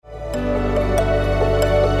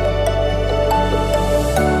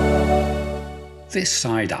This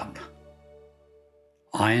side up.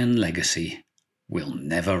 Iron legacy will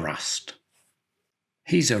never rust.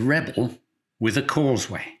 He's a rebel with a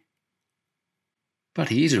causeway. But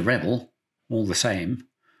he is a rebel, all the same,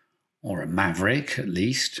 or a maverick at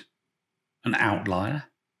least, an outlier.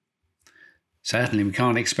 Certainly we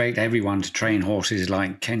can't expect everyone to train horses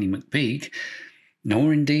like Kenny McPeak,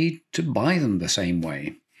 nor indeed to buy them the same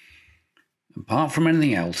way. Apart from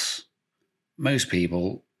anything else, most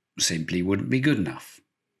people simply wouldn't be good enough.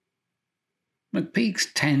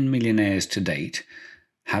 McPeak's 10 millionaires to date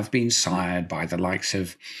have been sired by the likes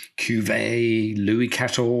of Cuvée, Louis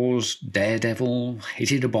XIV, Daredevil,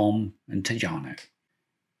 Hit It a Bomb, and Tajano.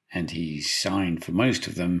 And he's signed for most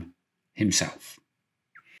of them himself.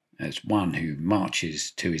 As one who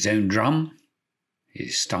marches to his own drum,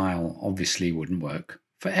 his style obviously wouldn't work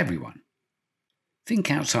for everyone.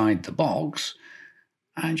 Think outside the box,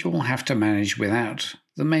 and you'll have to manage without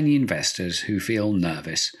the many investors who feel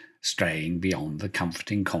nervous straying beyond the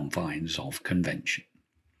comforting confines of convention.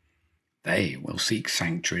 They will seek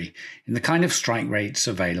sanctuary in the kind of strike rates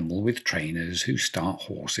available with trainers who start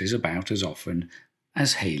horses about as often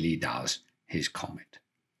as Halley does his Comet.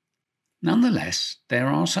 Nonetheless, there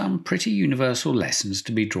are some pretty universal lessons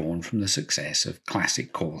to be drawn from the success of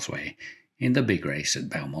Classic Causeway in the big race at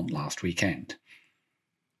Belmont last weekend,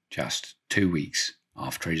 just 2 weeks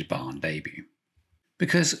after his barn debut.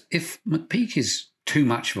 Because if McPeak is too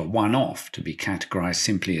much of a one-off to be categorised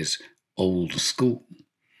simply as old school,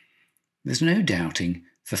 there's no doubting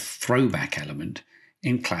the throwback element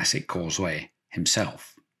in Classic Causeway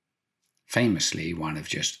himself, famously one of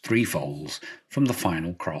just 3 foals from the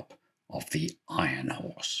final crop of the Iron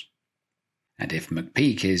Horse. And if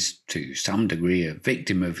McPeak is to some degree a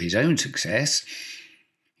victim of his own success,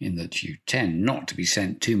 in that you tend not to be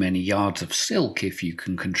sent too many yards of silk if you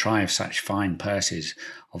can contrive such fine purses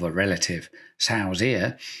of a relative sow's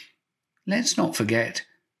ear, let's not forget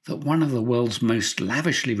that one of the world's most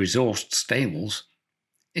lavishly resourced stables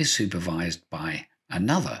is supervised by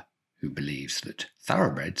another who believes that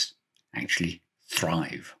thoroughbreds actually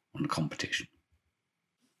thrive on competition.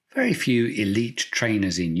 Very few elite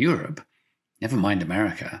trainers in Europe, never mind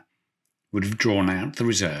America, would have drawn out the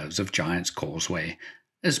reserves of Giant's Causeway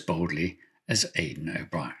as boldly as Aidan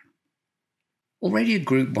O'Brien. Already a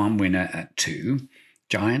Group 1 winner at 2,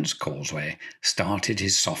 Giant's Causeway started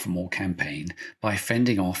his sophomore campaign by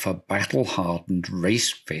fending off a battle-hardened,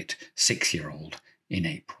 race-fit 6-year-old in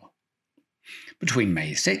April. Between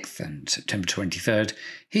May 6th and September 23rd,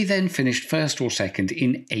 he then finished first or second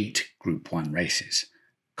in 8 Group 1 races,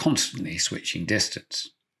 constantly switching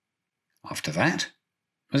distance. After that,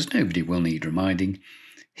 as nobody will need reminding,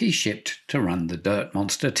 he shipped to run the dirt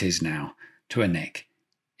monster Tiznow to a neck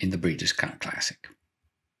in the Breeders' Cup Classic.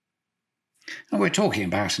 And we're talking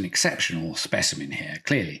about an exceptional specimen here,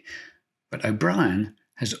 clearly, but O'Brien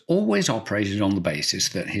has always operated on the basis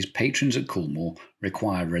that his patrons at Coolmore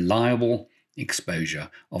require reliable exposure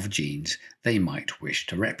of genes they might wish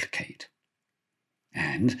to replicate.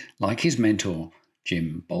 And, like his mentor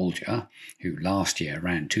Jim Bolger, who last year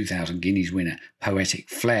ran 2,000 guineas winner Poetic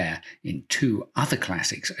Flare in 2 other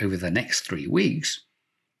classics over the next 3 weeks,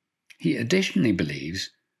 he additionally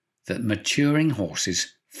believes that maturing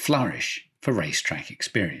horses flourish for racetrack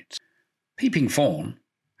experience. Peeping Fawn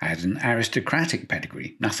had an aristocratic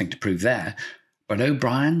pedigree, nothing to prove there, but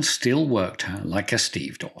O'Brien still worked her like a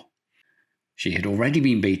stevedore. She had already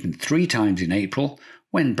been beaten 3 times in April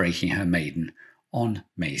when breaking her maiden on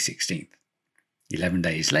May 16th. 11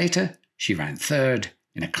 days later, she ran 3rd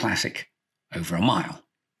in a classic over a mile.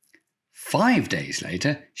 5 days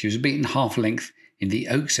later, she was beaten half length in the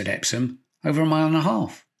Oaks at Epsom over a mile and a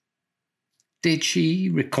half. Did she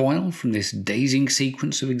recoil from this dazing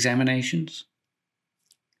sequence of examinations?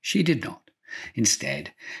 She did not.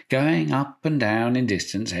 Instead, going up and down in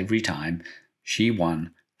distance every time, she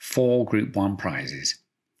won 4 Group 1 prizes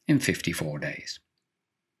in 54 days.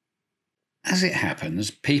 As it happens,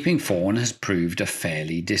 Peeping Fawn has proved a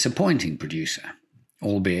fairly disappointing producer,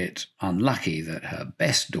 albeit unlucky that her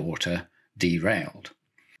best daughter derailed.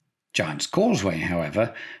 Giant's Causeway,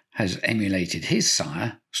 however, has emulated his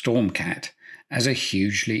sire, Stormcat, as a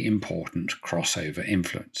hugely important crossover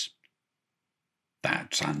influence.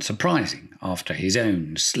 That's unsurprising after his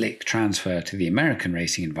own slick transfer to the American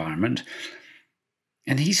racing environment,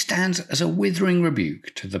 and he stands as a withering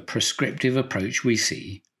rebuke to the prescriptive approach we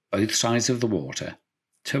see, both sides of the water,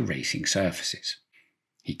 to racing surfaces.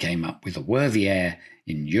 He came up with a worthy heir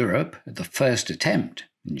in Europe at the first attempt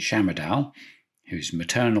in Shamardal, whose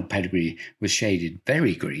maternal pedigree was shaded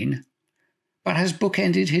very green, but has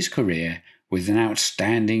bookended his career with an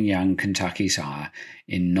outstanding young Kentucky sire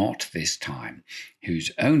in Not This Time,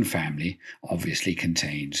 whose own family obviously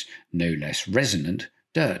contains no less resonant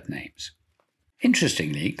dirt names.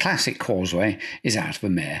 Interestingly, Classic Causeway is out of a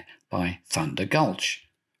mare by Thunder Gulch,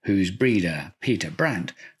 whose breeder Peter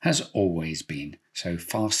Brandt has always been so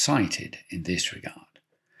far-sighted in this regard.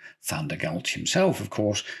 Thunder Gulch himself, of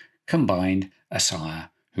course, combined a sire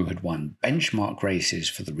who had won benchmark races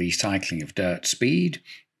for the recycling of dirt speed,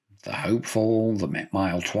 the Hopeful, the Met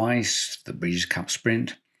Mile twice, the Breeders' Cup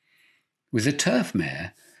Sprint, with a turf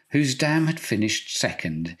mare whose dam had finished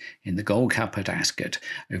second in the Gold Cup at Ascot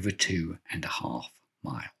over 2.5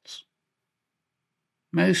 miles.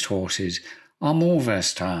 Most horses are more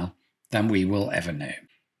versatile than we will ever know.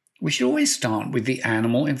 We should always start with the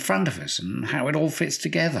animal in front of us and how it all fits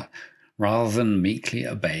together, rather than meekly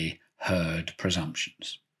obey herd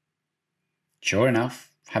presumptions. Sure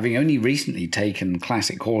enough, having only recently taken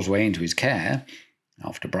Classic Causeway into his care,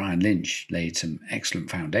 after Brian Lynch laid some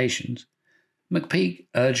excellent foundations, McPeak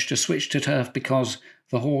urged a switch to turf because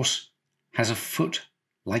the horse has a foot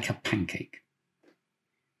like a pancake.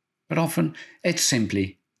 But often it's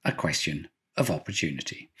simply a question of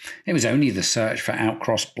opportunity. It was only the search for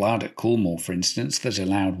outcross blood at Coolmore, for instance, that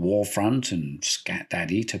allowed Warfront and Scat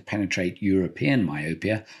Daddy to penetrate European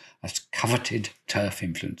myopia as coveted turf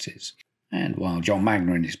influences. And while John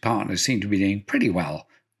Magner and his partners seem to be doing pretty well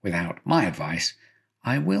without my advice,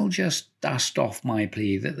 I will just dust off my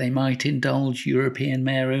plea that they might indulge European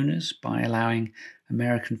mare owners by allowing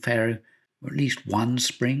American Pharaoh at least one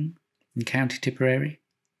spring in County Tipperary.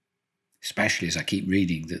 Especially as I keep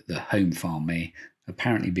reading that the home farm may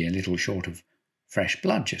apparently be a little short of fresh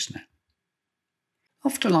blood just now.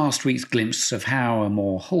 After last week's glimpse of how a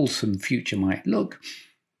more wholesome future might look,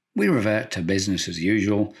 we revert to business as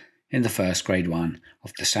usual in the first Grade 1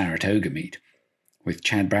 of the Saratoga meet, with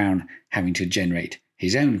Chad Brown having to generate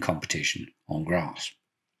his own competition on grass.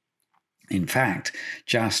 In fact,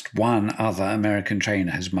 just one other American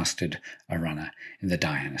trainer has mustered a runner in the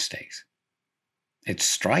Diana Stakes. It's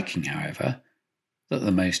striking, however, that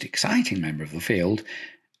the most exciting member of the field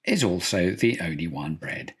is also the only one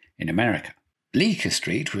bred in America. Bleecker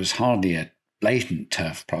Street was hardly a blatant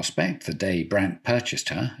turf prospect the day Brandt purchased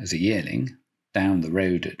her as a yearling down the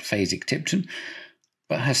road at Phasic Tipton,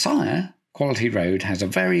 but her sire, Quality Road, has a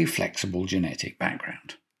very flexible genetic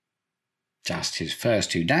background. Just his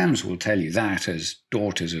first two dams will tell you that, as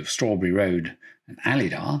daughters of Strawberry Road and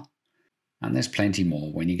Alydar, and there's plenty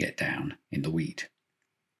more when you get down in the wheat.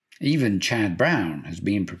 Even Chad Brown has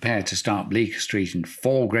been prepared to start Bleecker Street in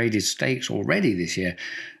 4 graded stakes already this year,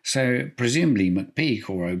 so presumably McPeak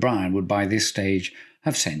or O'Brien would by this stage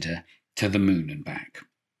have sent her to the moon and back.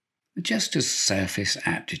 Just as surface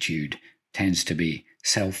aptitude tends to be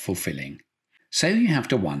self-fulfilling, so you have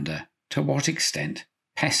to wonder to what extent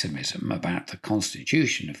pessimism about the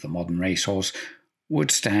constitution of the modern racehorse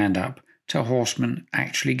would stand up to horsemen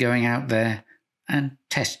actually going out there and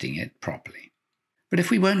testing it properly. But if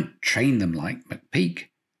we won't train them like McPeak,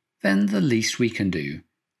 then the least we can do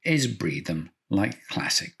is breed them like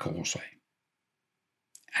Classic Causeway.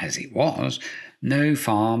 As it was, no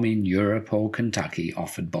farm in Europe or Kentucky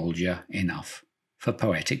offered Bolger enough for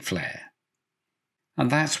poetic flair. And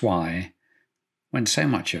that's why, when so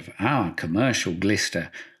much of our commercial glister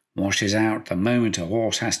washes out the moment a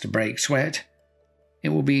horse has to break sweat, it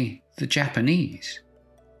will be the Japanese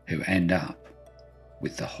who end up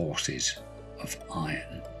with the horses of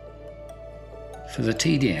iron. For the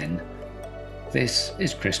TDN, this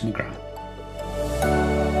is Chris McGrath.